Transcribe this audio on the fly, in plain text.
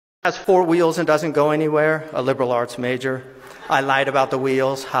Has four wheels and doesn't go anywhere, a liberal arts major. I lied about the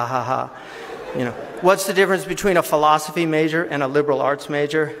wheels, ha ha ha. You know, what's the difference between a philosophy major and a liberal arts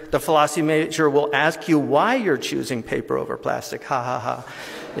major? The philosophy major will ask you why you're choosing paper over plastic, ha ha ha.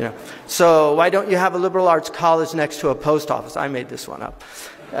 You know, so why don't you have a liberal arts college next to a post office? I made this one up.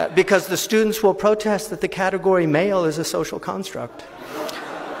 Because the students will protest that the category male is a social construct.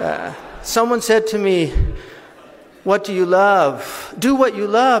 Someone said to me, what do you love? Do what you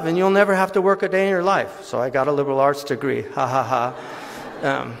love and you'll never have to work a day in your life. So I got a liberal arts degree, ha ha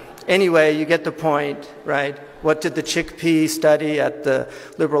ha. Anyway, you get the point, right? What did the chickpea study at the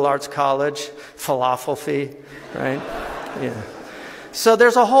liberal arts college? Philosophy, right? Yeah. So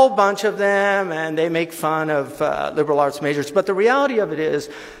there's a whole bunch of them and they make fun of liberal arts majors. But the reality of it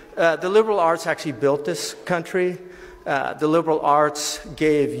is the liberal arts actually built this country. The liberal arts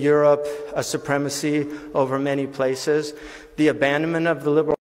gave Europe a supremacy over many places. The abandonment of the liberal